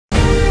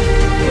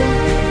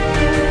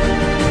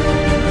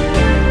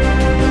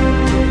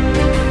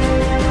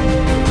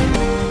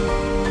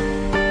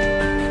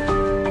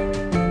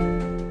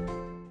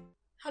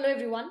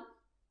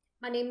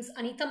name is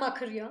Anita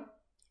Makharia,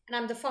 and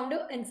I'm the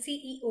founder and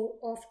CEO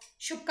of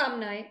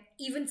Shubkamnaye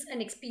Events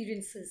and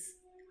Experiences.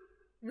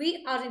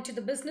 We are into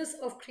the business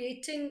of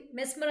creating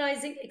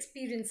mesmerizing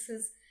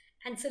experiences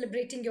and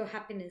celebrating your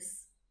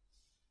happiness.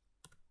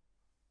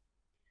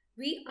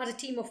 We are a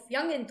team of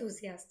young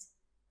enthusiasts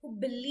who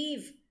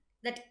believe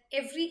that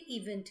every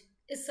event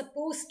is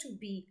supposed to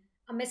be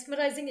a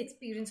mesmerizing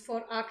experience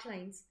for our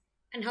clients.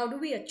 And how do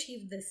we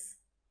achieve this?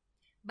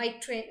 By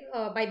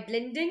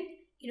blending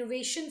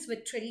innovations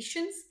with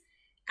traditions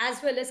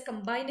as well as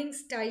combining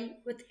style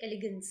with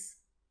elegance.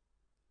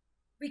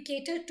 We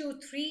cater to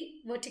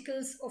three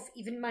verticals of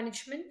event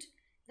management,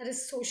 that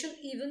is social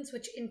events,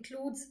 which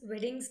includes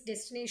weddings,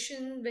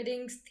 destination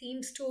weddings,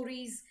 theme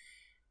stories,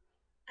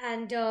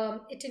 and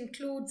it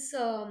includes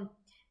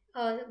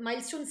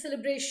milestone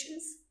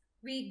celebrations.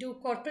 We do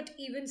corporate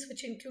events,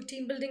 which include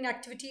team building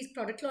activities,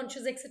 product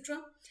launches, etc.,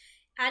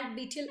 and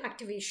BTL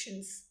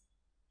activations.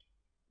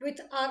 With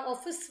our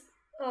office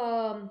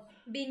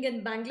being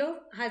in Bangalore,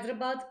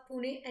 Hyderabad,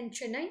 Pune, and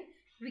Chennai,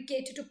 we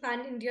cater to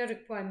pan India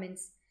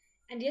requirements.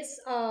 And yes,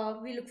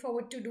 we look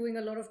forward to doing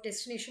a lot of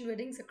destination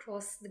weddings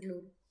across the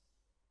globe.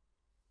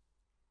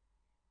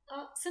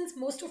 Since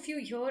most of you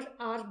here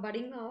are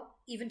budding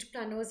event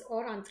planners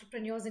or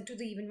entrepreneurs into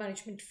the event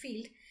management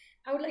field,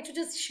 I would like to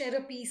just share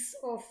a piece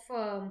of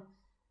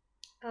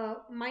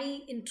my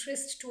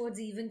interest towards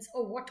events,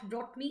 or what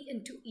brought me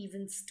into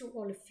events, to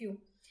all of you.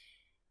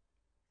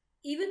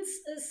 Events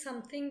is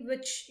something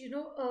which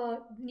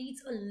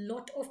needs a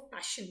lot of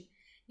passion.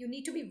 You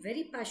need to be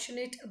very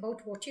passionate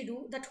about what you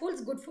do. That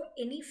holds good for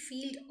any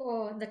field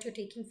that you're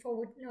taking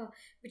forward,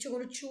 which you're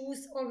going to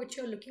choose or which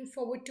you're looking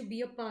forward to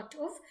be a part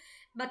of.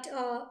 But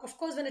of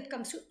course, when it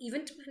comes to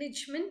event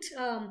management,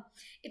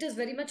 it is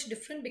very much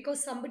different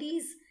because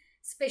somebody's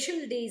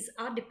special days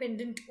are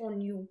dependent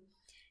on you.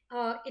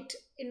 It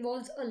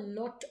involves a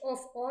lot of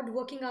odd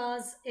working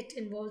hours. It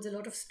involves a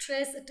lot of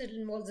stress. It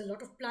involves a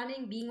lot of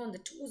planning, being on the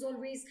toes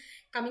always,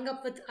 coming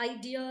up with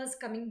ideas,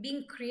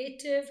 being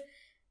creative,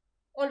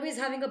 always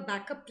having a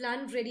backup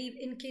plan ready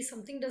in case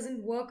something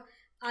doesn't work.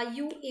 Are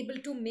you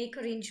able to make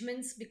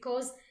arrangements?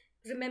 Because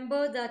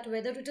remember that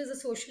whether it is a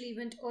social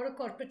event or a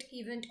corporate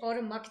event or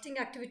a marketing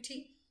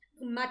activity,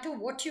 no matter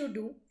what you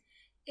do,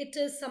 it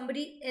is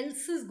somebody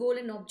else's goal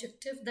and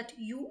objective that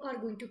you are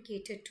going to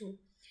cater to.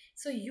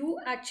 So you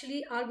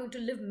actually are going to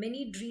live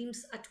many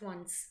dreams at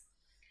once.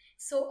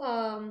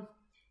 So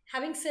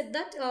having said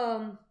that,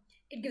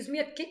 it gives me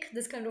a kick,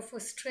 this kind of a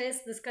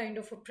stress, this kind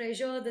of a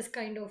pressure, this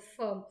kind of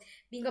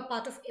being a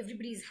part of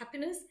everybody's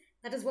happiness.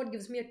 That is what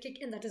gives me a kick,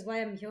 and that is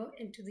why I'm here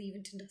into the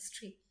event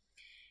industry.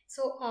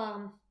 So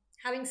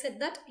having said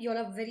that, you all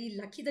are very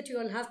lucky that you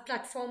all have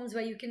platforms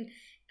where you can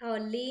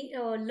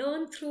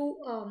learn through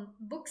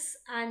books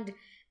and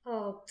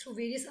through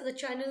various other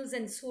channels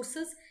and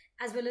sources,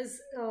 as well as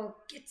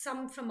get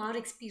some from our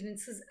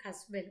experiences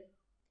as well.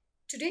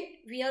 Today,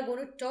 we are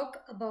going to talk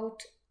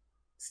about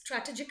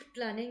strategic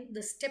planning,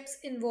 the steps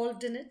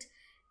involved in it,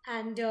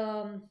 and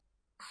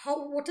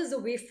what is the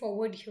way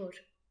forward here.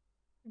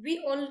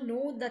 We all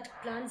know that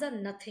plans are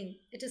nothing.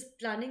 It is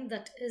planning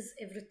that is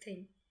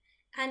everything.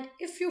 And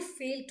if you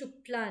fail to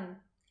plan,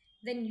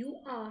 then you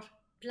are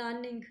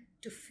planning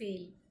to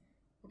fail.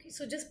 Okay,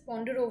 so just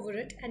ponder over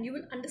it and you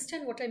will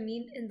understand what I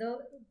mean in the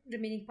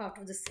remaining part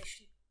of this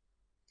session.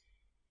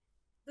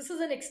 This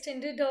is an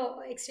extended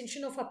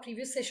extension of our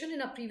previous session.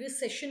 In our previous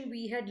session,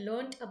 we had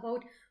learned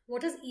about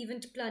what is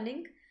event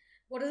planning,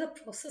 what is the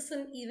process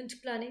in event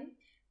planning,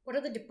 what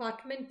are the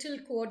departmental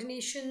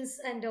coordinations,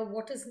 and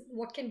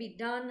what can be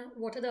done,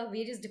 what are the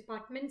various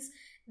departments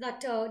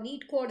that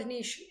need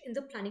coordination in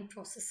the planning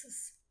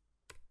processes.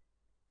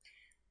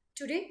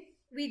 Today,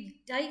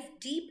 we dive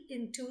deep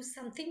into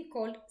something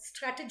called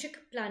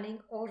strategic planning,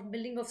 or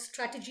building of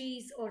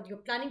strategies, or your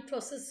planning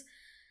process,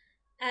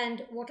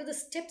 and what are the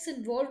steps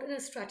involved in a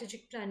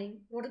strategic planning,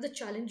 what are the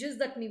challenges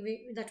that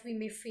we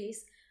may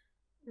face,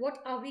 what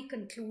are we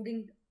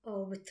concluding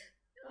with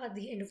at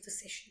the end of the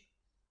session.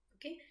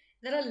 Okay,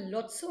 there are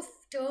lots of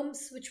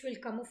terms which will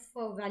come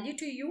of value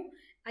to you.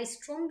 I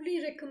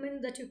strongly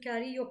recommend that you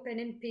carry your pen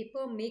and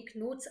paper, make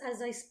notes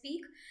as I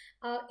speak.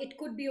 It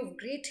could be of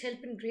great help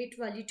and great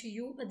value to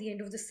you at the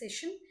end of the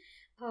session.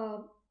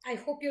 I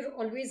hope you're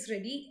always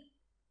ready.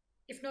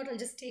 If not, I'll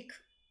just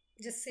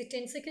say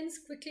 10 seconds.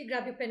 Quickly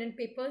grab your pen and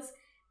papers.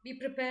 Be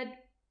prepared.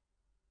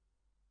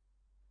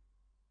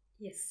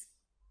 Yes.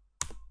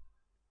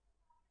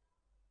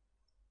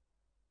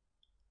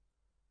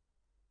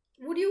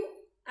 Would you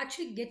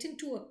actually get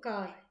into a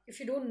car if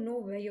you don't know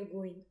where you're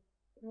going?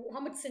 How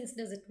much sense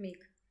does it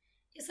make?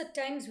 Yes, at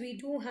times we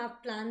do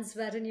have plans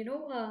wherein,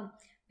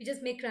 we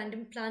just make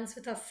random plans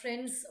with our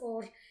friends,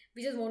 or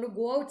we just want to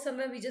go out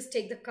somewhere, we just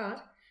take the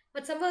car.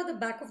 But somewhere at the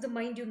back of the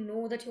mind, you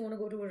know that you want to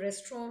go to a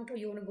restaurant, or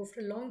you want to go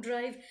for a long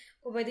drive,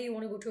 or whether you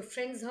want to go to a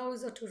friend's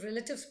house or to a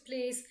relative's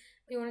place,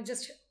 or you want to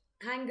just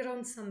hang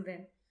around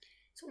somewhere.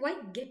 So why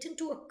get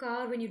into a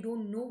car when you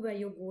don't know where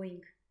you're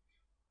going?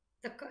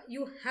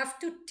 You have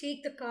to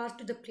take the car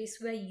to the place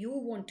where you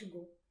want to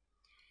go.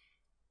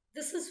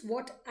 This is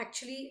what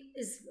actually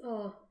is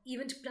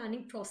event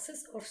planning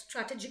process or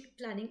strategic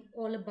planning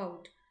all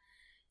about.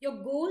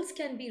 Your goals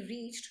can be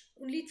reached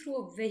only through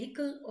a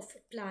vehicle of a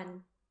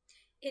plan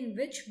in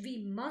which we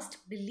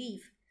must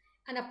believe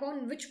and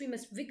upon which we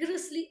must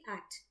vigorously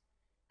act,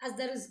 as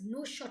there is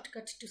no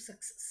shortcut to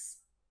success.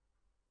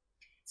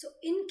 So,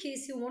 in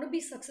case you want to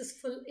be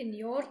successful in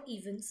your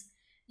events,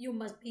 you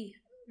must be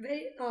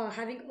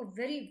having a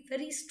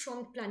very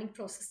strong planning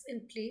process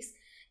in place.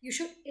 You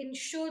should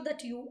ensure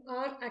that you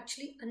are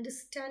actually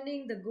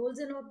understanding the goals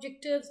and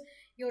objectives.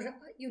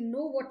 You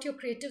know what your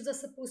creatives are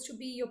supposed to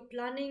be. You're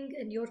planning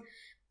and you're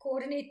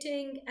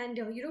coordinating, and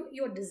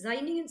you're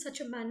designing in such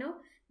a manner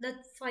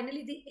that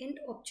finally the end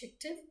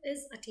objective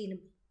is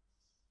attainable.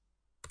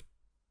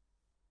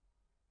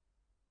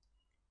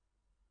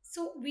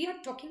 So, we are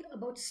talking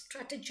about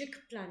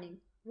strategic planning.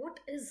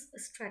 What is a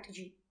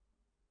strategy?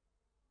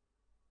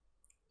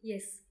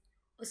 Yes,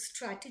 a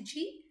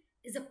strategy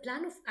is a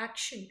plan of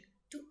action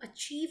to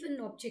achieve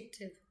an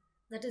objective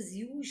that is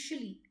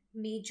usually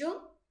major,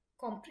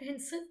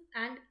 comprehensive,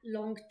 and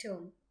long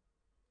term.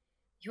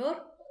 Here,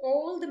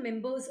 all the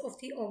members of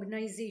the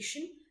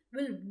organization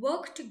will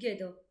work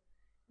together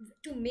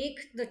to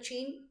make the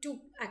change, to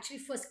actually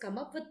first come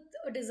up with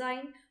a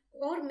design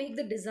or make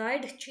the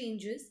desired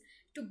changes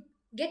to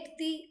get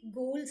the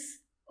goals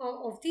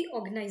of the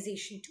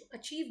organization, to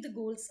achieve the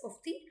goals of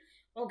the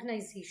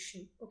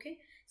organization. Okay,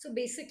 so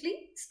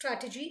basically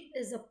strategy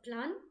is a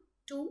plan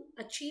to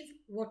achieve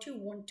what you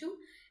want to,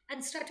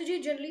 and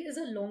strategy generally is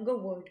a longer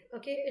word.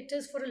 Okay, it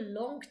is for a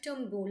long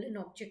term goal and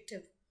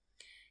objective.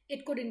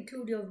 It could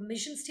include your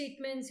mission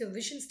statements, your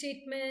vision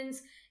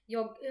statements,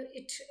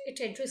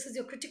 it addresses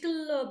your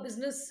critical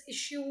business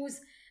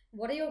issues.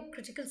 What are your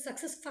critical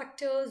success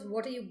factors?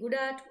 What are you good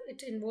at?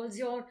 It involves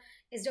your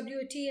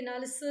SWOT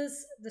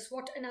analysis, the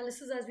SWOT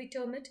analysis as we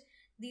term it.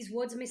 These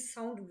words may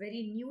sound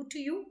very new to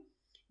you,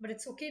 but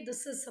it's okay.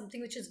 This is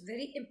something which is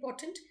very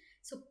important.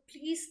 So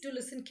please do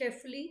listen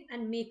carefully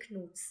and make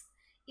notes.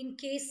 In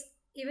case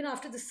even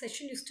after this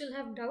session you still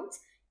have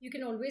doubts, you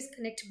can always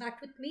connect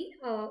back with me.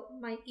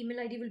 My email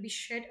ID will be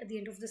shared at the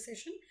end of the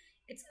session.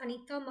 It's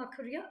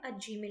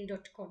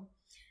anitamakharia@gmail.com.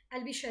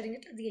 I'll be sharing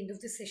it at the end of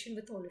the session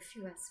with all of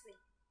you as well.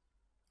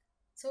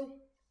 So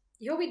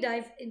here we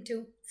dive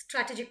into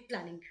strategic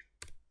planning.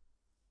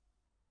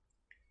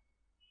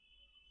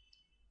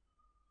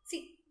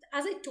 See,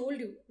 as I told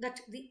you,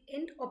 that the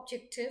end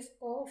objective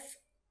of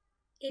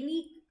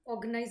any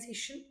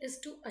organization is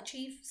to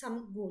achieve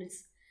some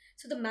goals.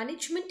 So the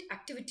management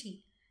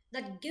activity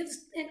that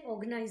gives an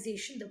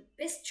organization the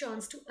best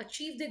chance to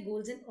achieve their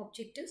goals and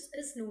objectives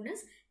is known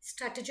as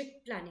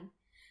strategic planning.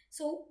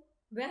 So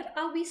where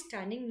are we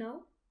standing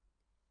now?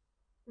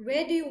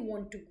 Where do you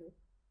want to go?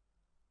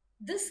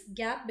 This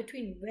gap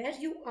between where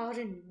you are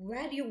and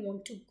where you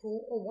want to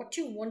go, or what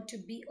you want to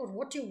be, or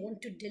what you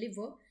want to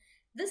deliver,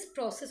 this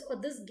process or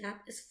this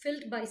gap is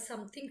filled by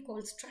something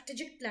called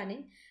strategic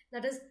planning.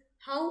 That is,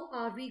 how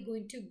are we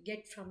going to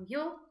get from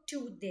here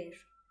to there?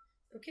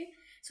 Okay,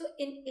 so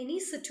in any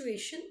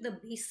situation, the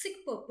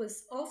basic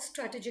purpose of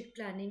strategic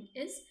planning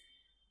is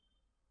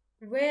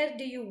where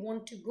do you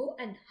want to go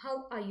and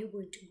how are you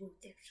going to go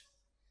there?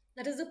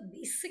 That is a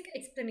basic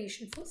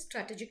explanation for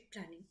strategic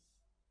planning.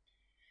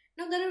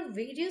 Now, there are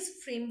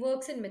various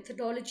frameworks and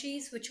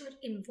methodologies which are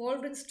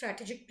involved in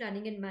strategic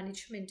planning and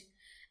management.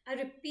 I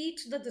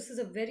repeat that this is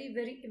a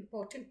very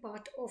important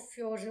part of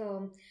your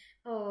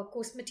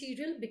course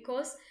material,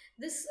 because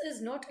this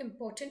is not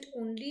important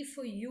only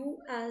for you,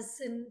 as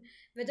in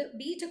whether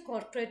be it a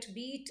corporate,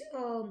 be it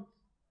a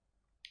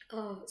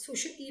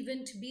social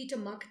event, be it a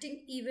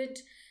marketing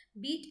event,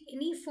 be it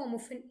any form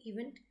of an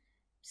event.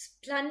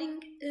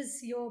 Planning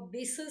is your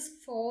basis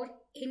for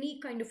any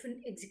kind of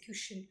an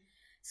execution.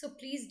 So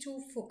please do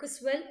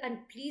focus well,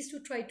 and please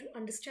do try to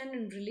understand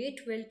and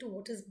relate well to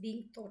what is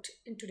being taught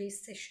in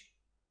today's session.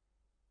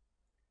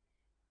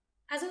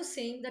 As I was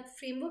saying, that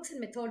frameworks and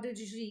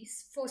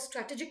methodologies for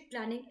strategic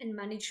planning and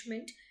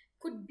management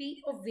could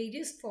be of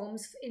various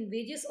forms in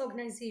various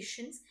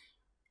organizations,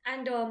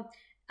 and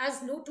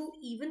as no two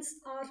events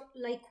are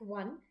like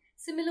one,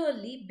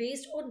 similarly,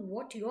 based on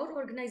what your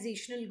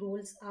organizational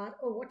goals are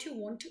or what you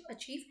want to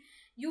achieve,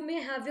 you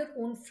may have your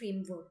own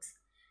frameworks.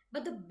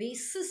 But the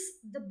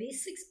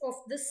basics of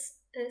this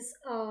is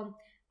a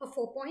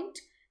 4 point,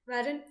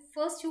 wherein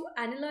first you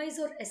analyze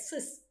or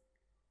assess,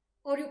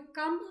 or you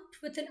come up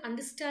with an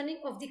understanding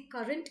of the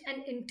current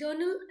and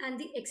internal and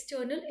the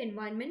external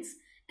environments,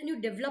 and you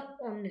develop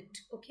on it.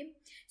 Okay,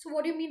 so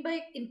what do you mean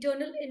by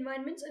internal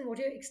environments and what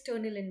are your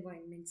external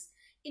environments?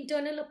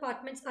 Internal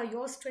apartments are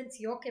your strengths,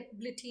 your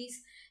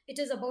capabilities. It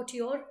is about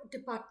your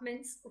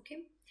departments.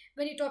 Okay,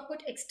 when you talk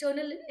about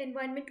external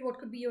environment, what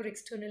could be your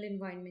external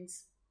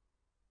environments?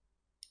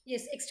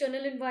 Yes,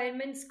 external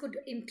environments could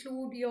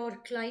include your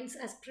client's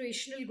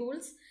aspirational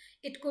goals.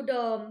 It could,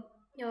 uh,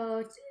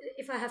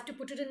 if I have to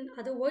put it in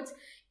other words,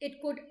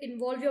 it could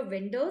involve your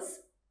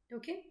vendors.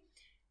 Okay.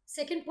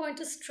 Second point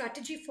is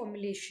strategy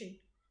formulation,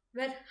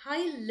 where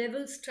high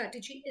level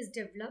strategy is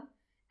developed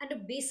and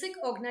a basic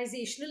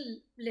organizational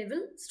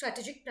level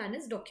strategic plan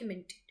is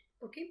documented.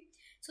 Okay,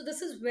 so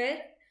this is where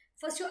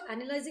first you're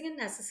analyzing and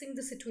assessing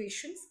the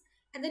situations,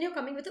 and then you're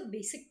coming with a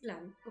basic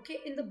plan. Okay,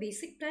 in the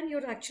basic plan,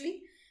 you're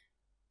actually,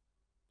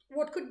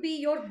 what could be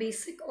your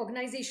basic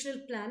organizational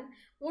plan?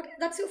 What,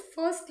 that's your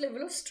first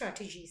level of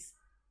strategies.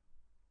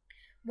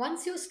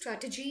 Once your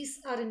strategies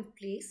are in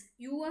place,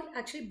 you are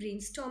actually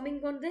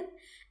brainstorming on them,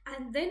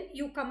 and then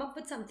you come up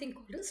with something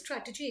called a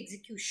strategy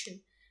execution.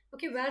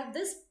 Okay, where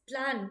this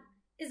plan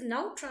is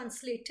now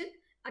translated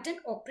at an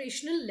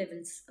operational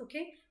levels,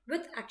 okay,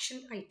 with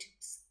action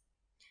items.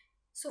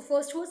 So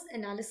first was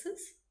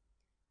analysis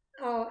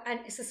and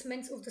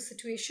assessments of the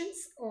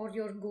situations or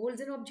your goals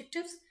and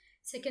objectives.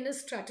 Second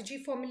is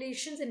strategy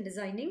formulations and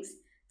designings.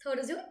 Third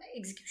is your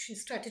execution,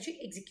 strategy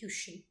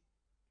execution.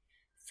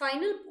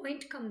 Final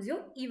point comes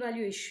your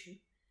evaluation.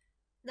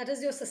 That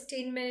is your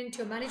sustainment,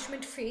 your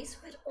management phase,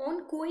 where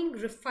ongoing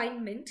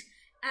refinement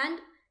and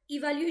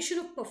evaluation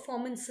of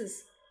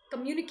performances,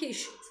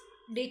 communications,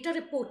 data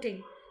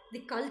reporting, the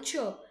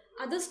culture,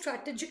 other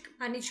strategic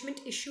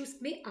management issues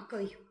may occur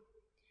here.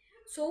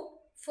 So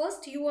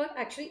first you are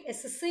actually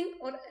assessing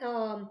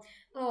or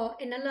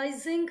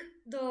analyzing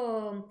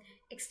the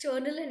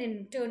external and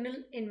internal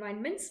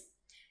environments.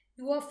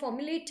 You are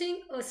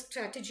formulating a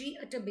strategy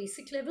at a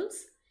basic levels.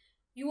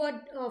 You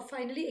are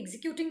finally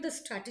executing the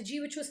strategy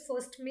which was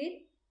first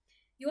made.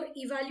 You are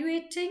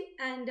evaluating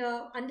and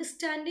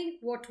understanding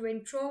what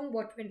went wrong,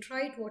 what went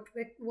right, what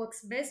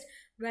works best,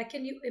 where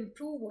can you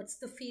improve, what's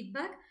the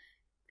feedback,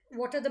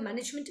 what are the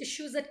management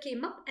issues that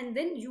came up, and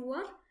then you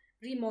are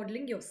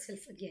remodeling yourself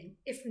again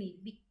if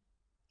need be.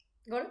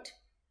 Got it?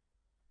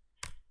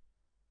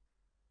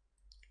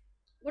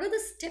 What are the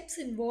steps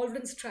involved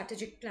in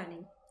strategic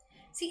planning?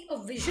 See,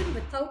 a vision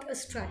without a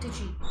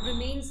strategy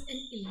remains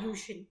an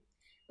illusion.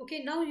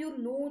 Okay, now you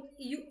know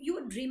you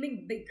are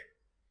dreaming big,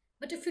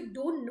 but if you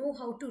don't know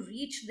how to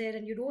reach there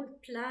and you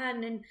don't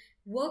plan and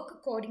work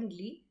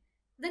accordingly,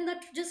 then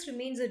that just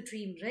remains a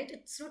dream, right?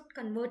 It's not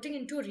converting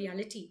into a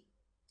reality.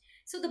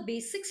 So the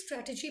basic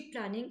strategy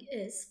planning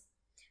is,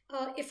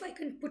 if I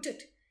can put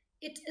it,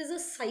 it is a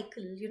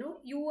cycle. You know,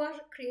 you are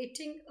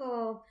creating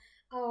a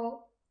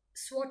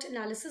SWOT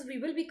analysis. We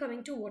will be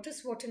coming to what is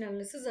SWOT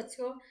analysis. That's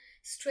your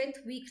strength,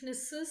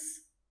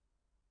 weaknesses,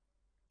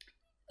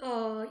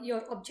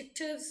 your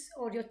objectives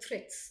or your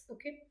threats.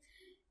 Okay,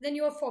 then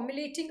you are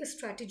formulating a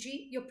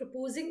strategy, you're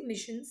proposing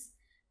missions,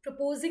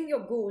 proposing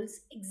your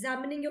goals,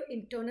 examining your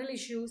internal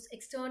issues,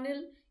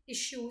 external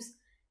issues,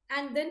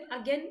 and then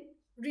again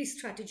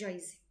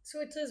re-strategizing.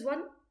 So it is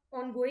one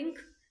ongoing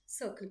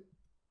circle.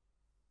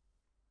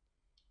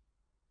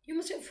 You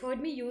must have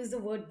heard me use the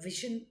word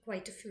vision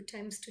quite a few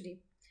times today.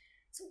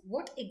 So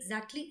what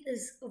exactly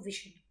is a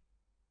vision?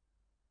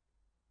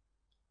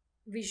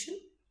 Vision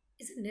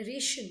is a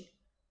narration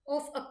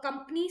of a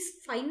company's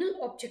final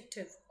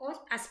objective or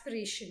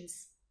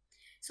aspirations.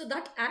 So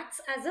that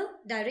acts as a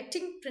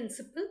directing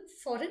principle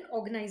for an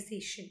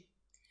organization.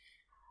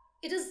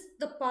 It is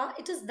the part,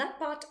 it is that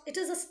part, it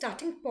is a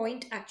starting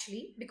point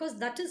actually, because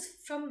that is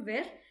from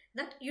where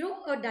that, you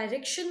know, a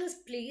direction is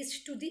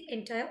placed to the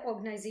entire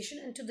organization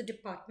and to the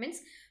departments,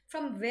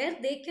 from where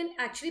they can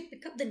actually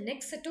pick up the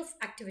next set of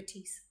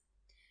activities.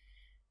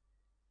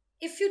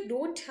 If you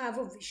don't have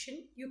a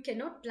vision, you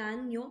cannot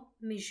plan your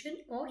mission,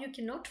 or you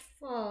cannot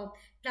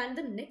plan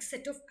the next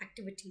set of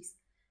activities.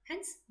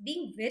 Hence,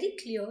 being very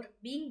clear,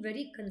 being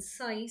very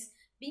concise,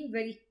 being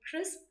very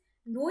crisp,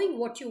 knowing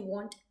what you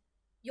want,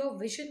 your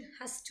vision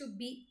has to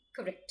be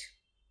correct.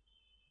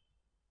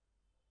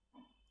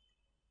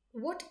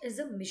 What is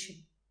a mission?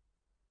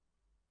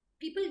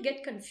 People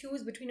get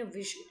confused between a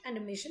vision and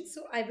a mission,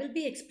 so I will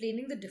be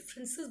explaining the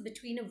differences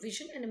between a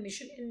vision and a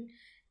mission in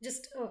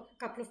just a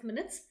couple of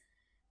minutes.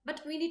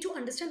 But we need to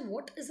understand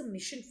what is a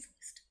mission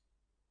first.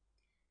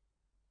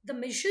 The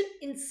mission,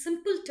 in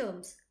simple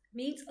terms,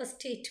 means a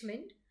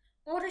statement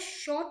or a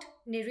short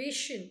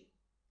narration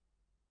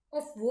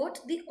of what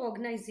the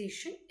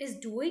organization is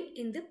doing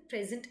in the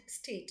present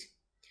state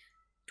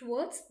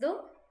towards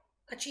the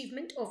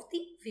achievement of the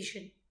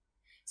vision.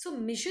 So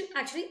mission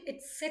actually,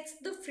 it sets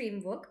the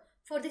framework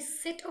for the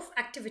set of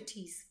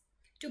activities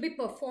to be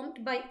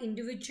performed by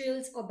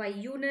individuals or by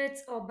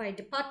units or by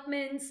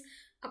departments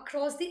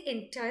across the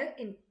entire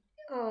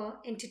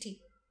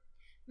entity.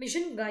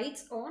 Mission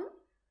guides on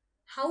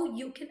how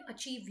you can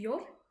achieve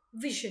your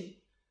vision.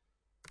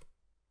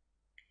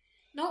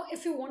 Now,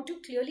 if you want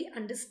to clearly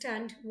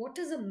understand what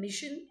is a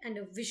mission and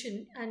a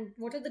vision and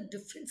what are the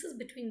differences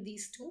between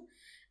these two,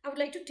 I would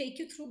like to take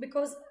you through,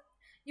 because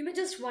you may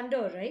just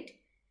wonder, right?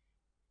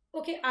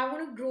 Okay, I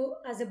want to grow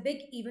as a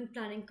big event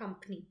planning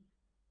company.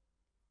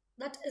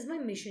 That is my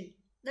mission.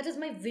 That is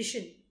my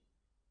vision.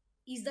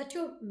 Is that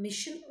your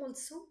mission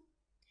also?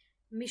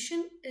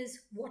 Mission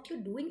is what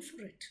you're doing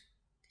for it.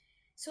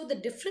 So the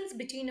difference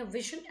between a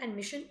vision and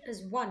mission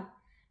is, one,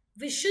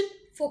 vision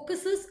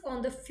focuses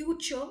on the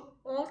future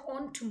or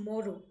on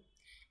tomorrow,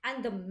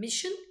 and the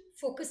mission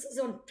focuses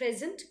on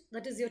present,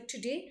 that is your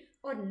today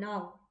or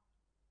now.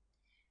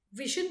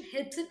 Vision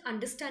helps in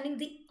understanding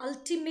the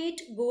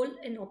ultimate goal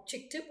and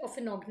objective of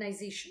an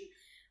organization,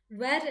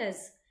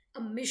 whereas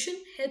a mission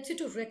helps you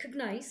to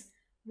recognize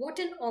what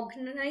an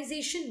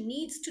organization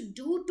needs to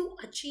do to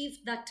achieve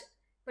that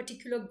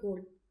particular goal.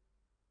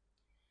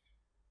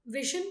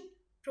 Vision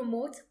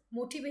promotes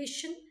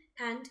motivation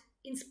and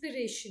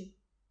inspiration,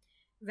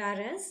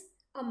 whereas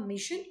a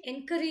mission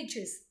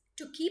encourages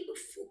to keep a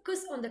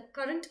focus on the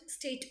current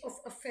state of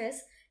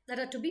affairs that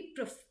are to be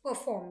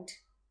performed.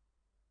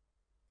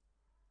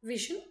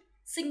 Vision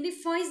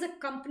signifies the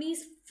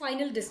company's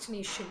final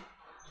destination.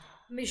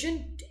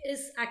 Mission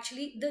is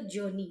actually the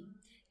journey.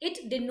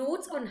 It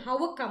denotes on how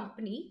a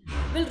company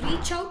will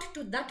reach out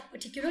to that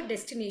particular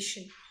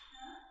destination.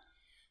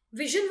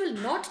 Vision will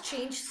not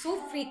change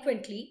so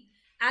frequently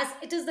as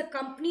it is the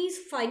company's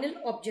final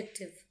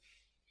objective.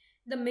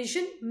 The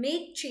mission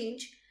may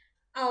change,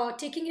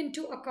 taking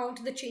into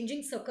account the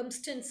changing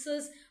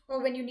circumstances,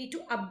 or when you need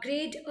to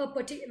upgrade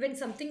when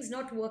something's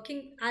not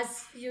working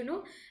as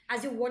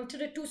as you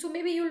wanted it to. So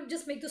maybe you'll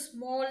just make the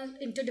small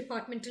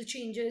interdepartmental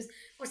changes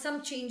or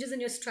some changes in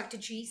your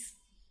strategies.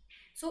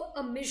 So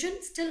a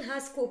mission still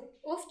has scope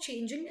of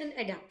changing and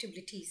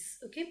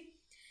adaptabilities. Okay,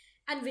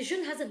 and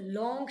vision has a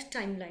long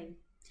timeline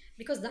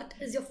because that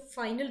is your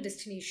final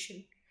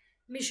destination.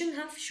 Mission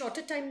have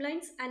shorter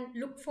timelines and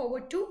look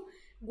forward to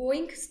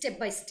going step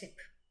by step.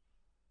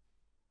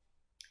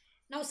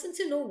 Now, since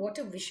you know what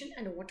a vision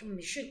and what a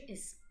mission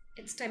is,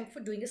 it's time for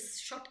doing a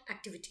short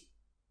activity.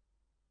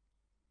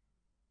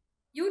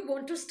 You would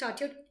want to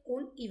start your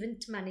own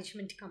event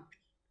management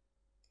company.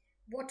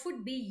 What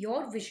would be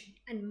your vision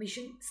and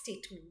mission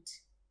statement?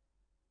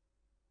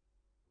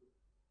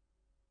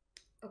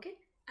 Okay,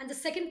 and the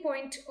second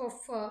point of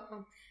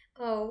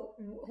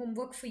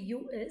homework for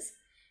you is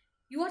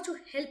you are to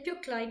help your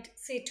client,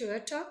 say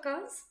Toyota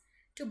Cars,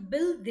 to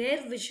build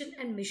their vision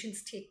and mission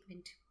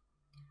statement.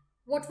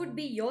 What would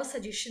be your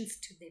suggestions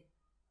to them?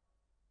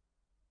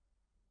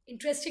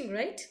 Interesting,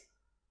 right?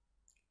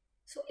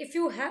 So if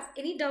you have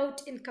any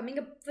doubt in coming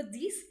up with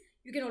these,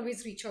 you can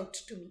always reach out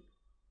to me.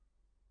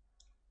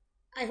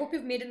 I hope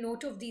you've made a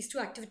note of these two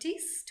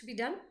activities to be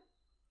done.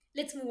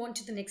 Let's move on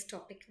to the next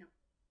topic now.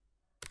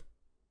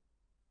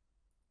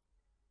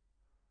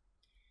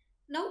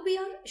 Now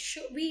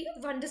we've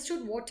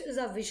understood what is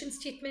our vision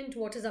statement,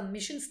 what is our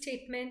mission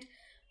statement,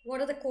 what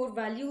are the core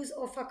values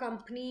of our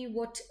company,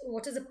 what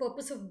is the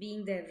purpose of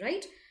being there,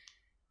 right?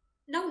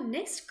 Now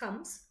next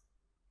comes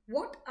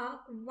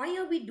why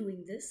are we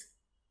doing this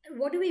and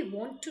what do we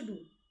want to do?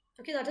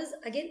 Okay, that is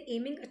again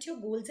aiming at your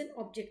goals and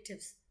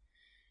objectives.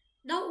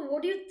 Now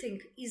what do you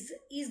think? Is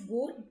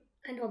goal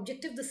and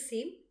objective the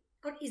same,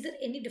 or is there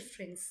any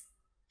difference?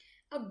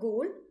 A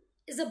goal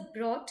is a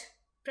broad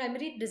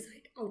primary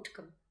desired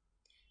outcome.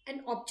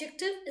 An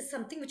objective is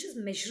something which is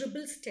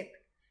measurable step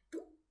to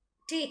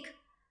take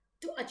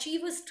to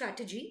achieve a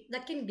strategy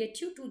that can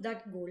get you to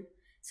that goal.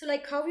 So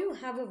like how you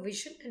have a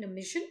vision and a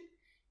mission,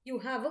 you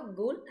have a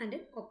goal and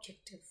an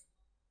objective.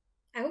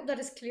 I hope that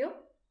is clear.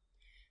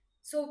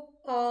 So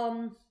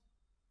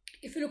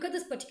if you look at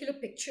this particular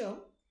picture,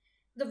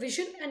 the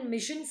vision and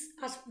missions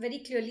are very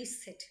clearly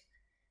set.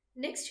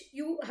 Next,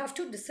 you have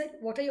to decide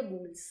what are your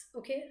goals.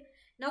 Okay,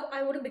 now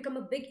I want to become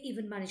a big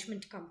event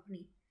management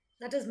company.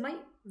 That is my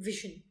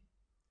vision.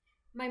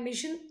 My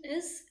mission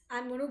is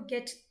I'm going to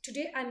get,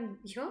 today I'm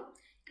here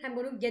and I'm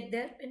going to get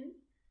there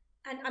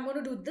and I'm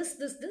going to do this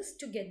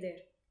to get there.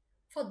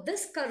 For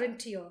this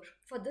current year,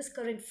 for this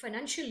current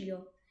financial year,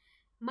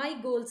 my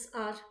goals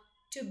are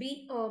to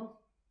be a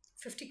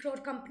 50 crore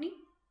company.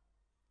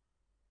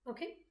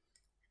 Okay,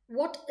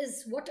 what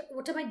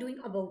am I doing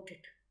about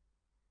it?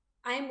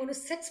 I am going to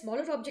set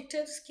smaller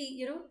objectives.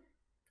 Key,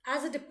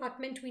 as a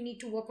department, we need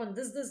to work on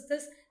this.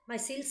 My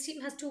sales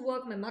team has to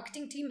work. My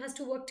marketing team has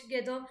to work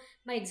together.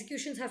 My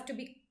executions have to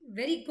be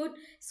very good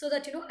so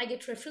that, I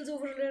get referrals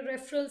over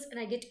referrals and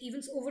I get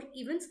events over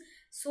events,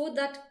 so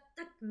that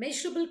that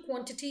measurable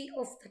quantity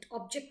of that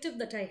objective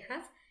that I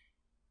have,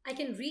 I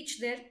can reach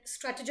there,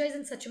 strategize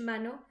in such a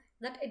manner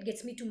that it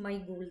gets me to my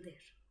goal there.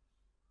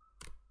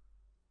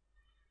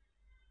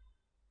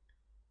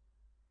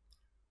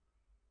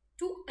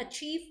 To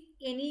achieve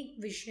any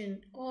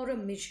vision or a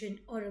mission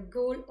or a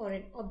goal or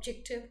an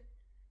objective,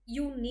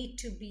 you need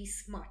to be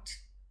smart.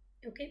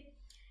 Okay,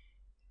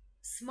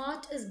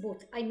 smart is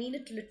both, I mean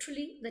it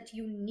literally, that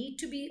you need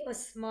to be a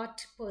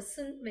smart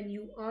person when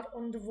you are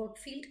on the work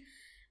field.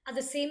 At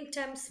the same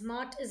time,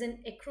 smart is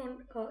an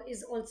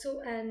is also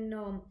an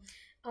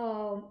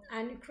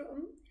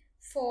acronym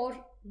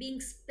for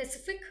being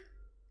specific.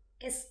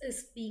 S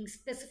is being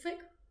specific,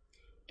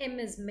 M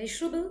is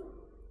measurable,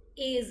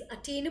 A is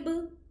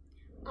attainable,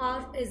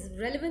 R is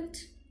relevant,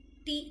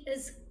 T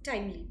is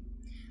timely.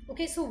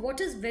 Okay, so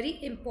what is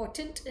very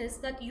important is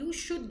that you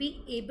should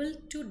be able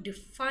to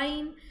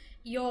define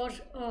your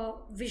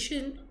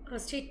vision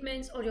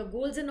statements or your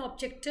goals and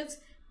objectives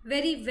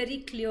very, very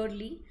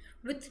clearly,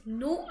 with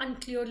no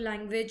unclear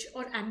language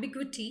or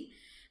ambiguity.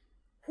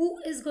 Who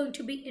is going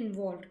to be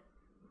involved?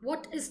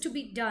 What is to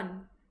be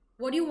done?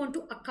 What do you want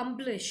to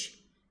accomplish?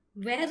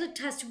 Where it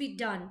has to be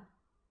done?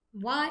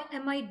 Why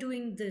am I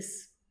doing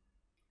this?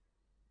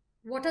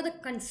 What are the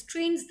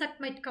constraints that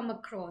might come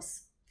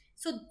across?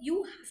 So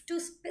you have to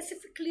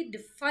specifically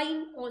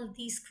define all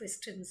these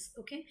questions.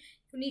 Okay,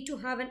 you need to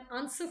have an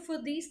answer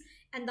for these,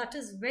 and that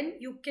is when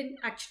you can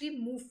actually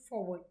move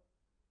forward.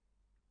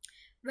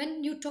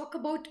 When you talk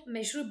about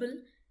measurable,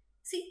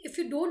 see, if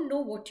you don't know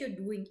what you're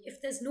doing,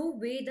 if there's no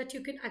way that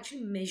you can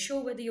actually measure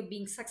whether you're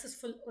being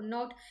successful or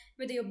not,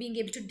 whether you're being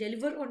able to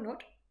deliver or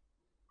not,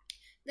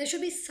 there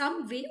should be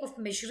some way of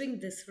measuring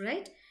this,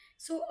 right?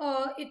 So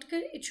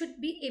it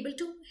should be able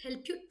to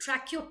help you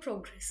track your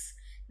progress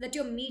that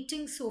you're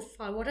meeting so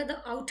far. What are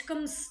the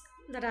outcomes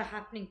that are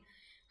happening?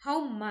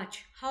 How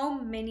much?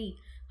 How many?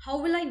 How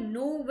will I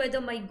know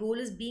whether my goal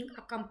is being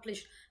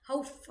accomplished?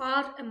 How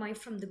far am I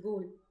from the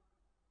goal?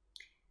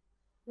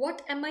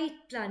 What am I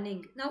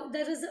planning? Now,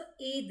 there is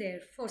a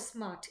there for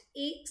SMART.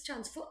 A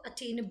stands for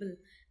attainable,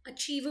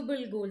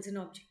 achievable goals and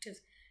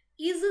objectives.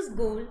 Is this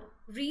goal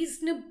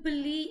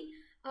reasonably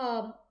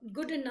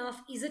good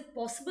enough? Is it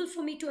possible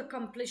for me to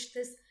accomplish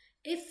this?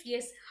 If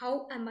yes,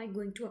 how am I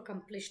going to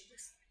accomplish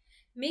this?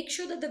 Make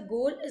sure that the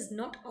goal is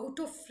not out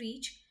of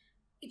reach.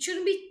 It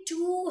shouldn't be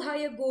too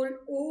high a goal,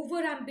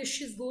 over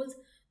ambitious goals,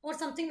 or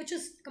something which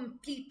is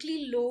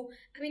completely low.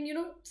 I mean,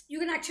 you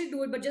can actually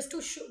do it, but just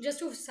to just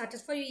to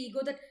satisfy your ego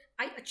that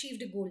I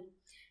achieved a goal.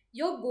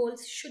 Your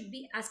goals should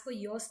be as per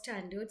your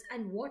standards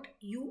and what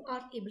you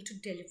are able to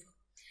deliver.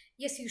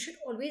 Yes, you should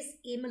always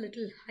aim a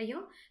little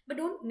higher, but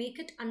don't make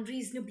it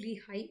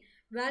unreasonably high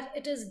where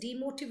it is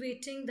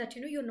demotivating that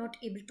you're not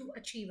able to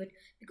achieve it,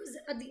 because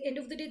at the end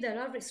of the day there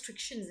are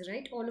restrictions,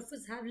 right? All of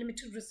us have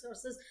limited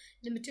resources,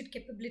 limited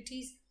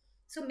capabilities.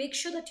 So make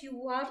sure that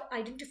you are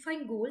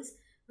identifying goals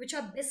which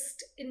are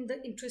best in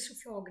the interest of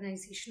your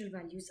organizational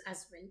values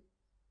as well.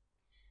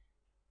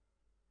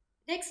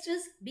 Next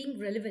is being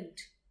relevant.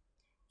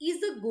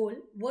 Is the goal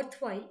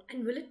worthwhile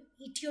and will it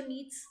meet your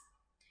needs?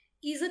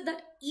 Is it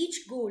that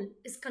each goal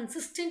is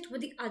consistent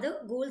with the other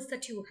goals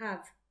that you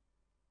have?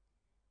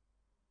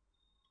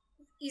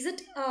 Is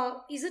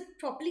it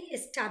properly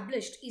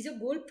established? Is your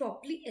goal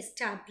properly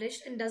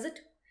established, and does it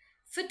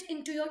fit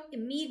into your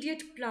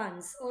immediate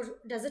plans, or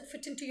does it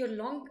fit into your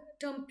long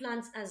term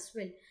plans as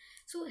well?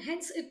 So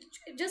hence it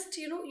just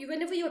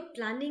whenever you're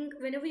planning,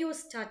 whenever you're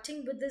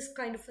starting with this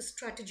kind of a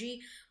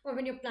strategy, or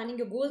when you're planning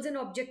your goals and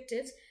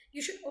objectives,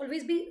 you should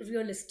always be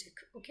realistic.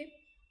 Okay,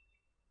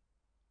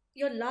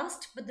 your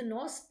last but the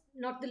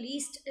not the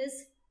least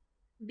is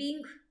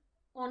being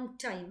on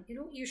time.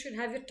 You should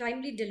have your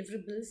timely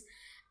deliverables.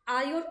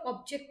 Are your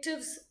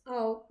objectives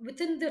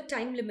within the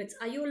time limits?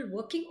 Are you all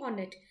working on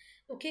it?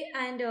 Okay,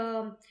 and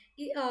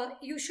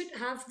you should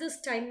have those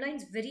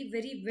timelines very,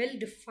 very well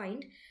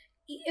defined.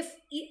 If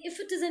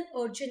it is an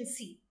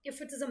urgency,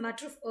 if it is a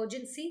matter of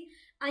urgency,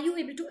 are you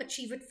able to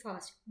achieve it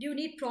fast? Do you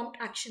need prompt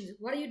actions?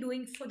 What are you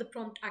doing for the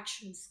prompt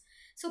actions?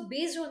 So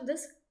based on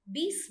this,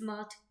 be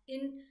smart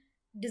in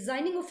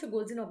designing of your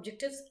goals and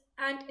objectives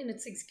and in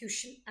its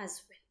execution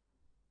as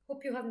well.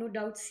 Hope you have no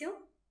doubts here.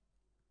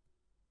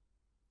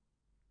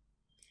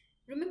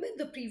 Remember in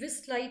the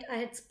previous slide I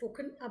had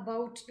spoken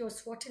about your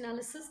SWOT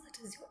analysis,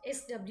 that is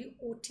your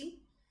SWOT.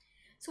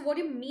 So what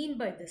do you mean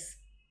by this?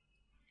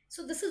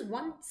 So this is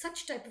one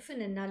such type of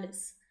an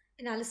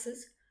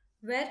analysis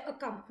where a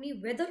company,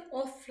 whether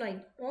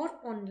offline or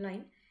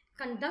online,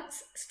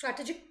 conducts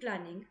strategic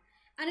planning,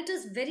 and it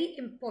is very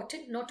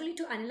important not only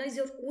to analyze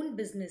your own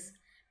business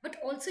but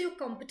also your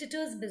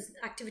competitors' business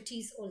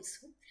activities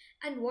also,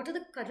 and what are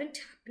the current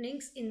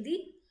happenings in the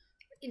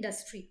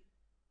industry.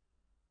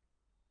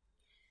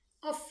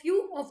 A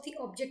few of the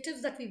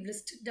objectives that we've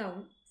listed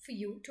down for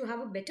you to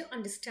have a better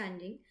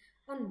understanding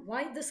on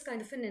why this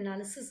kind of an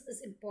analysis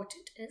is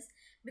important is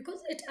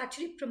because it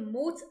actually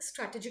promotes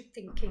strategic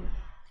thinking.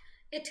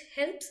 It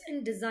helps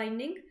in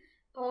designing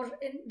or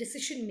in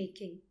decision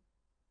making.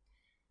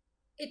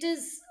 It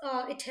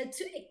helps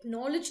you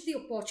acknowledge the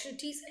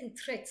opportunities and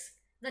threats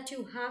that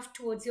you have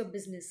towards your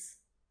business.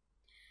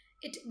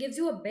 It gives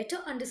you a better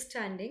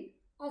understanding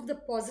of the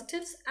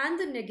positives and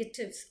the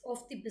negatives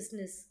of the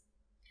business.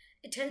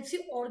 It helps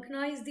you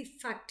organize the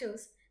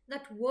factors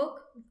that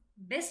work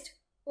best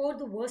or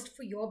the worst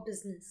for your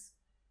business.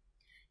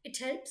 It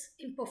helps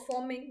in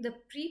performing the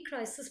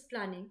pre-crisis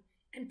planning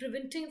and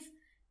preventive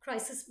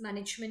crisis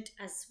management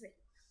as well.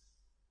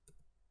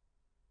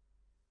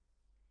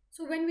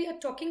 So when we are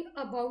talking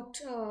about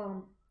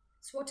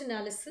SWOT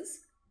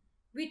analysis,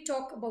 we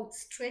talk about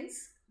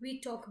strengths,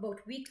 we talk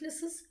about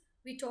weaknesses,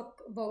 we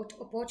talk about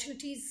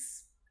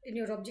opportunities in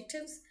your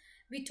objectives,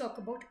 we talk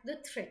about the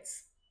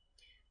threats.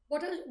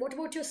 What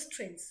about your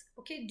strengths?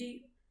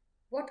 Okay,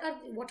 what are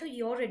what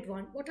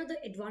are the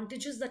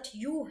advantages that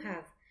you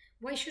have?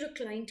 Why should a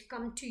client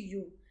come to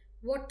you?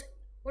 What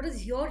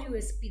is your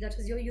USP, that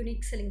is your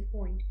unique selling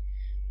point?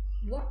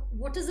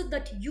 What is it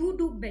that you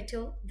do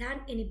better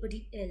than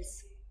anybody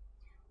else?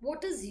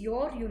 What is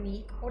your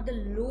unique or the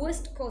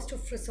lowest cost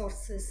of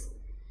resources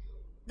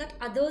that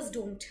others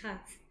don't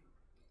have?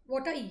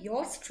 What are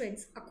your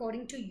strengths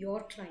according to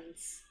your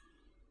clients?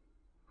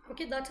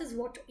 Okay, that is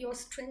what your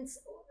strengths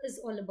is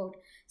all about.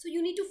 So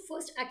you need to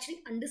first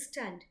actually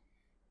understand,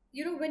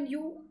 when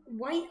you,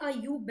 why are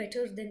you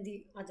better than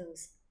the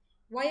others?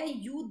 Why are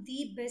you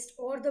the best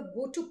or the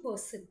go-to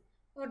person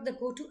or the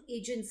go-to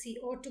agency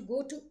or to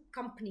go-to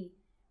company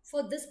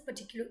for this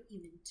particular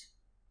event?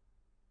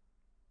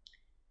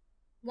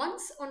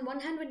 Once, on one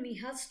hand, when we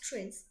have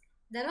strengths,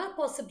 there are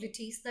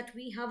possibilities that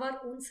we have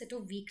our own set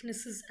of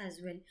weaknesses as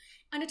well.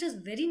 And it is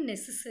very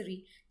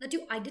necessary that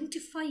you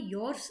identify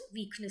your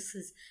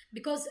weaknesses,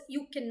 because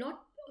you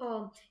cannot,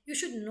 you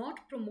should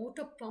not promote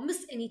or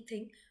promise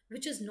anything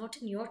which is not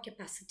in your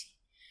capacity.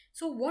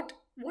 So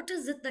what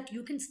is it that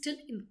you can still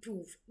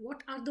improve?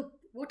 What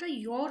are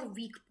your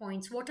weak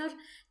points? What are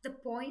the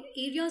point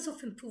areas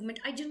of improvement?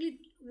 I generally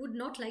would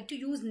not like to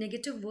use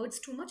negative words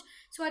too much,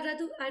 so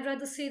I'd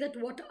rather say that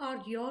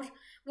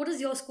what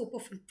is your scope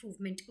of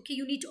improvement? Okay,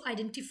 you need to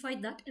identify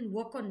that and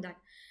work on that.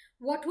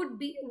 What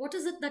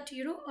is it that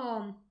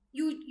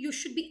you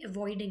should be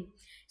avoiding?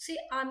 Say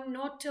I'm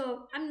not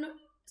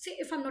say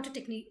if I'm not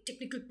a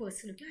technical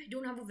person, okay, I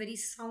don't have a very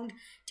sound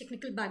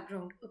technical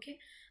background, okay,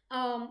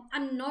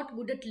 I'm not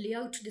good at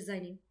layout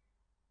designing.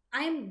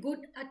 I am good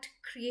at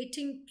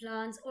creating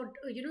plans, or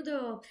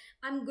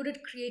I'm good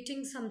at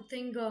creating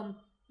something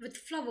with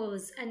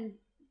flowers, and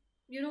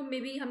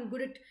maybe I'm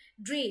good at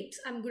drapes,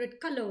 I'm good at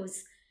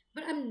colors,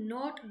 but I'm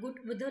not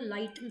good with the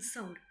light and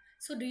sound.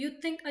 So do you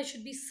think I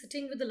should be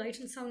sitting with the light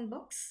and sound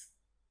box,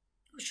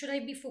 or should I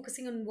be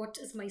focusing on what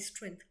is my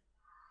strength?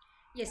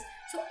 Yes,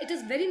 so it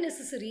is very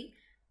necessary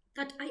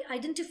that I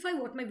identify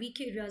what my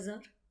weak areas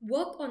are,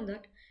 work on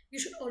that. You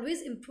should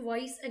always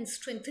improvise and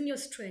strengthen your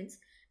strengths.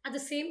 At the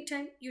same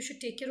time, you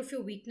should take care of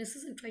your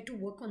weaknesses and try to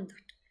work on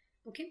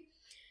that. Okay.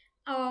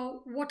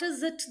 What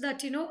is it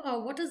that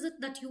What is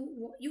it that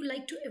you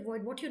like to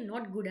avoid? What you're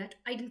not good at?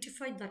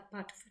 Identify that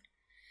part of it.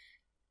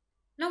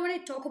 Now, when I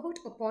talk about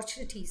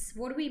opportunities,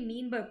 what do we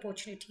mean by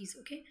opportunities?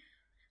 Okay,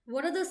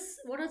 what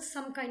are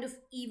some kind of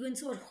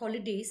events or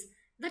holidays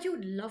that you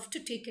would love to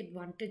take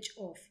advantage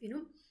of?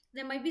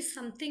 There might be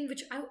something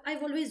which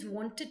I've always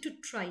wanted to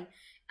try.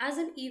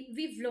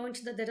 We've learned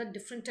that there are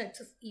different types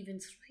of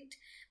events, right?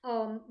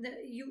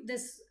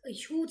 There's a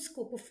huge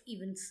scope of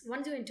events.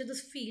 Once you enter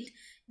this field,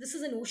 this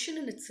is an ocean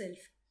in itself.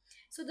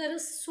 So there are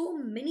so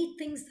many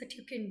things that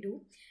you can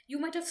do. You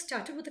might have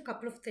started with a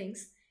couple of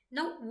things.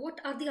 Now, what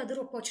are the other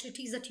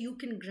opportunities that you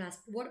can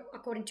grasp? What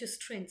according to your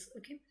strengths?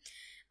 Okay,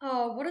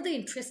 what are the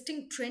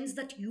interesting trends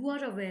that you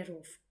are aware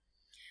of?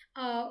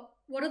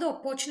 What are the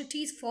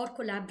opportunities for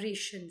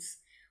collaborations?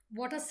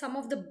 What are some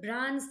of the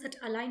brands that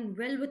align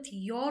well with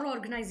your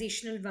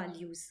organizational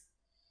values?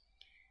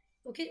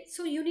 Okay,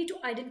 so you need to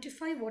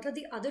identify what are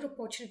the other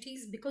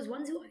opportunities, because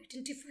once you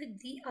identify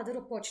the other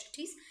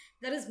opportunities,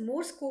 there is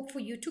more scope for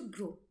you to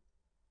grow.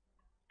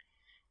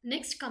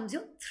 Next comes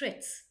your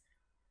threats.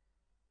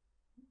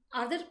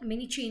 Are there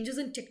many changes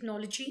in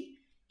technology?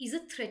 Is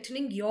it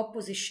threatening your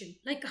position?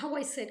 Like how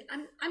I said,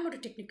 I'm not a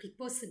technical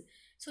person,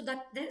 so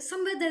that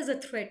there's a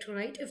threat,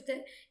 right? If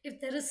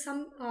there is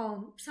some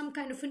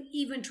kind of an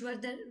event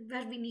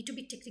where we need to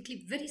be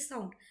technically very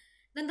sound,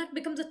 then that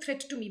becomes a threat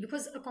to me,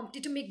 because a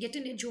competitor may get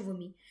an edge over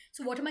me.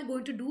 So what am I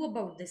going to do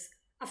about this?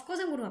 Of course,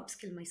 I'm going to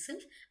upskill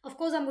myself. Of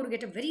course, I'm going to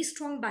get a very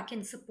strong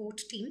back-end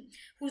support team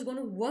who's going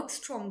to work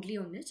strongly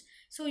on it.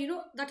 So,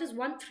 that is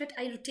one threat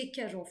I will take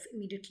care of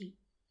immediately.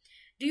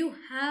 Do you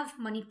have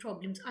money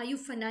problems?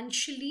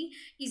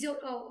 Is your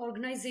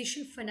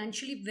organization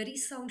financially very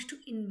sound to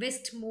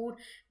invest more,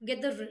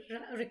 get the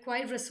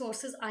required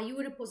resources? Are you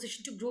in a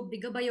position to grow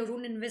bigger by your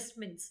own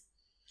investments?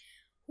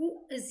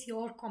 Who is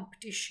your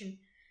competition?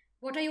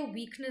 What are your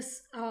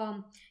weakness?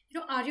 Are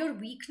your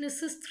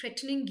weaknesses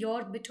threatening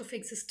your bit of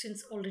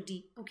existence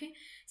already? Okay.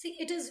 See,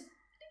 it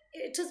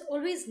is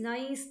always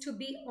nice to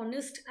be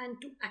honest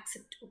and to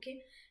accept.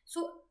 Okay.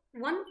 So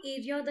one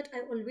area that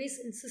I always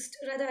insist,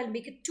 rather I'll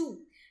make it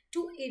two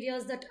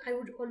areas that I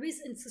would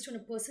always insist on a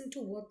person to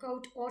work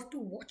out or to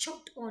watch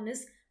out on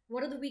is: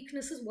 what are the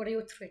weaknesses, what are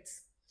your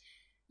threats?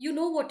 You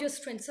know what your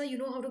strengths are, you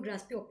know how to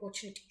grasp your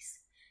opportunities.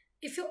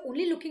 If you're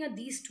only looking at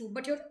these two,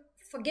 but you're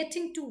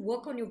forgetting to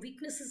work on your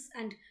weaknesses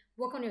and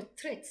work on your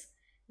threats,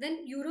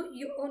 then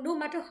no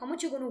matter how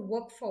much you're going to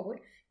work forward,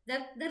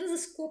 that there is a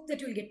scope that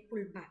you'll get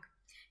pulled back.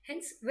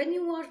 Hence, when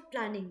you are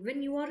planning,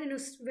 when you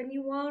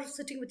are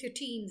sitting with your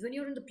teams, when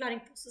you're in the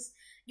planning process,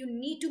 you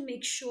need to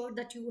make sure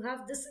that you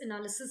have this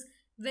analysis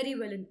very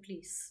well in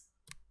place.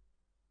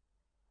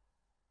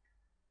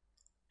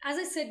 As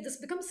I said, this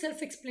becomes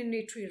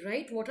self-explanatory,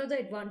 right? What are the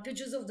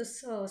advantages of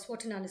this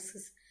SWOT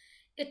analysis?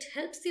 It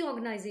helps the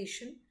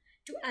organization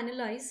to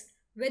analyze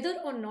whether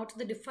or not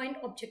the defined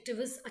objective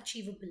is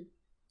achievable.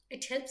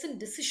 It helps in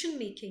decision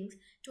making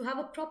to have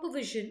a proper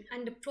vision,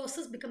 and the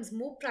process becomes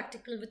more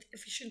practical with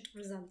efficient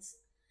results.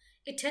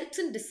 It helps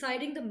in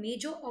deciding the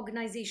major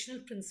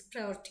organizational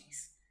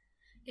priorities.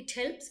 It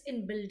helps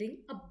in building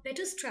a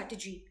better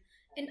strategy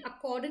in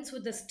accordance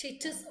with the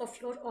status of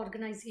your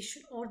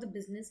organization or the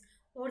business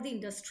or the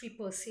industry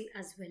per se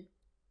as well.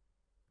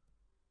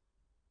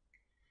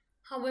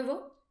 However,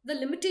 the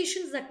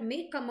limitations that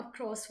may come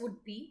across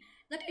would be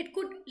that it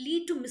could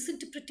lead to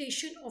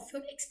misinterpretation of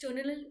your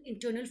external and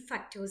internal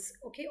factors,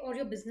 okay, or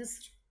your business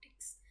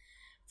surroundings.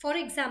 For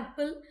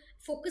example,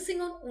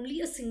 focusing on only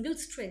a single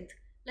strength,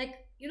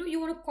 like, you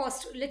want to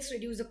cost, let's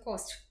reduce the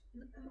cost.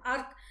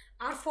 our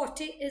our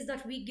forte is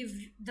that we give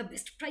the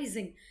best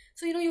pricing,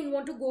 so you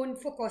want to go in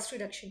for cost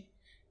reduction.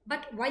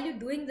 But while you're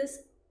doing this,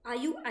 are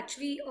you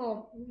actually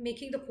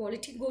making the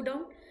quality go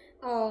down?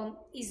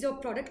 Is your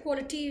product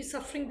quality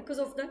suffering because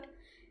of that?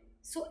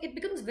 So it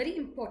becomes very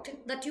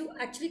important that you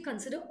actually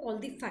consider all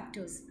the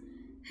factors.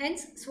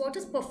 Hence, SWOT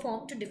is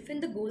performed to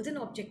define the goals and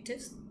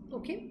objectives,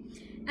 okay?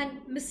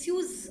 And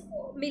misuse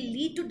may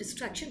lead to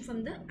distraction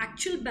from the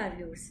actual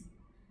barriers.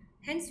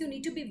 Hence, you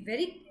need to be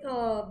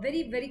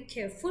very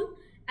careful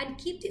and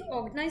keep the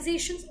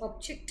organization's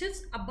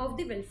objectives above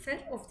the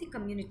welfare of the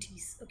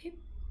communities, okay?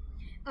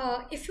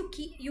 If you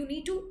keep, you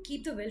need to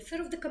keep the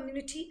welfare of the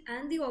community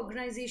and the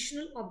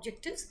organizational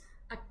objectives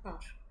at par.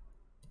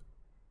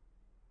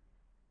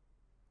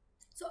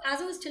 So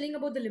as I was telling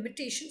about the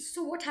limitations,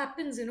 so what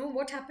happens,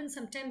 what happens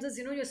sometimes is,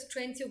 your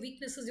strengths, your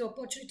weaknesses, your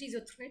opportunities,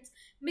 your threats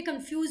may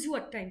confuse you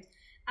at times.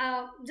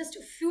 Just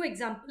a few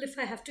examples if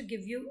I have to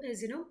give you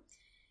is,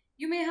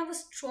 you may have a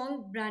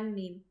strong brand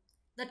name.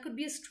 That could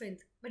be a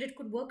strength, but it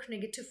could work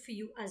negative for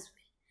you as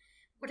well.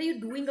 What are you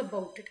doing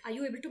about it? Are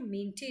you able to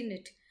maintain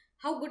it?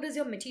 How good is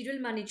your material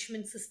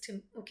management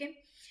system? Okay.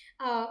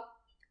 Uh,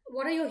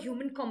 what are your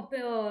human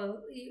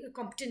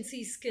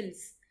competency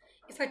skills?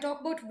 If I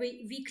talk about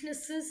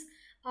weaknesses,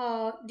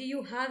 do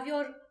you have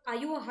your, are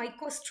you a high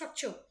cost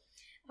structure?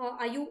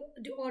 Are you,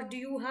 or do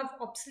you have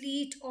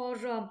obsolete or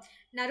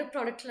narrow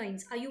product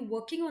lines? Are you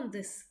working on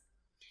this?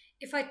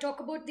 If I talk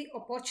about the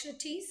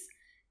opportunities,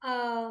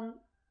 um,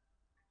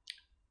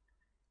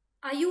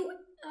 are you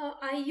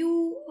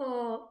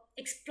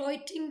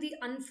exploiting the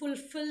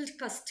unfulfilled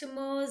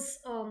customers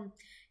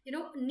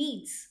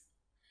needs,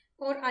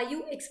 or are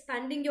you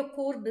expanding your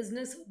core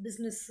business or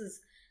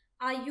businesses?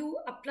 Are you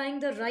applying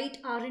the right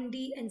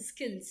R&D and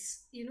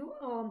skills?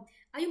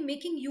 Are you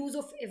making use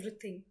of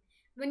everything?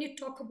 When you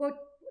talk about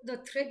the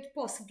threat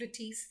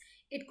possibilities,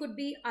 it could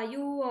be, are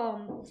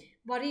you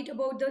worried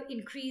about the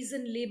increase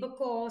in labor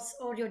costs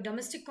or your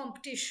domestic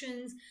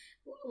competitions?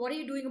 What are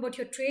you doing about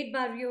your trade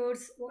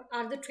barriers? What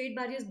are the trade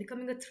barriers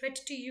becoming a threat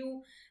to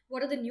you?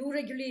 What are the new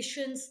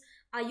regulations?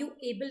 Are you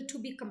able to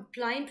be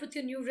compliant with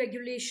your new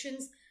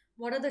regulations?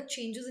 What are the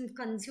changes in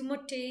consumer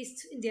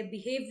tastes, in their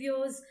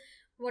behaviors?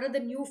 What are the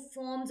new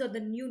forms or the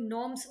new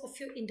norms of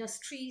your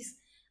industries?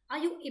 Are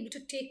you able to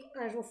take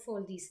care of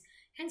all these?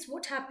 Hence,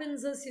 what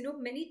happens is,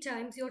 many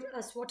times your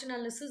SWOT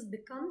analysis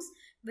becomes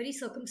very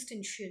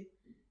circumstantial.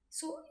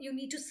 So you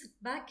need to sit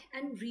back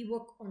and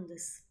rework on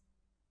this.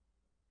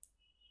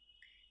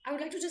 I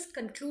would like to just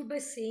conclude by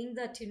saying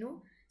that,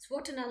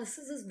 SWOT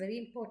analysis is very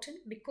important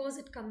because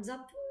it comes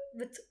up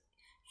with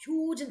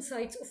huge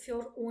insights of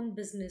your own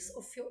business,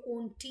 of your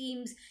own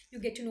teams. You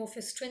get to know of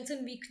your strengths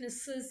and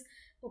weaknesses,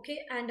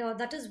 okay? And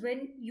that is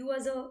when you,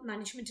 as a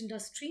management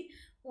industry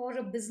or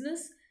a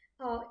business,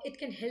 it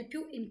can help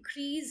you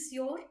increase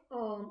your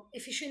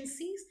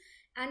efficiencies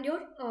and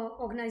your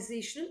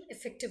organizational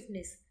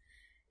effectiveness.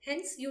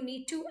 Hence, you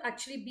need to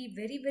actually be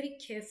very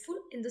careful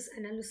in this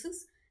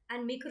analysis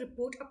and make a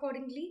report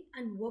accordingly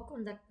and work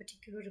on that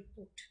particular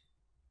report.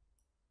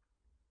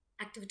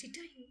 Activity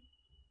time.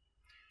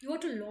 You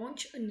want to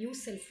launch a new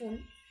cell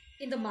phone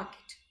in the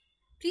market.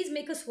 Please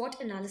make a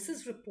SWOT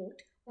analysis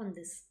report on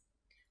this.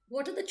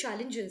 What are the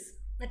challenges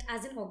that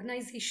as an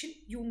organization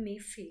you may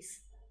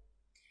face?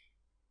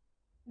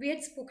 We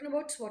had spoken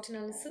about SWOT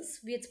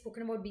analysis. We had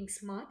spoken about being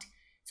smart.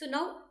 So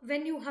now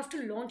when you have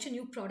to launch a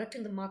new product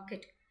in the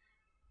market,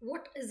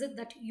 what is it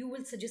that you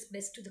will suggest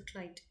best to the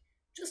client?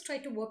 Just try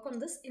to work on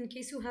this. In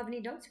case you have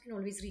any doubts, you can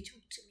always reach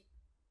out to me.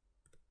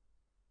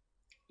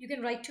 You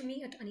can write to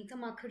me at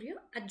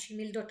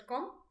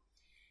anitamarkaria@gmail.com.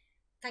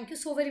 Thank you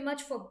so very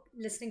much for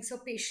listening so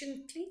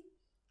patiently.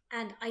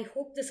 And I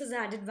hope this has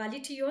added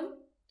value to you all.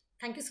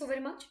 Thank you so very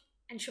much,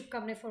 and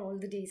Shubkamne for all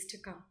the days to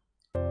come.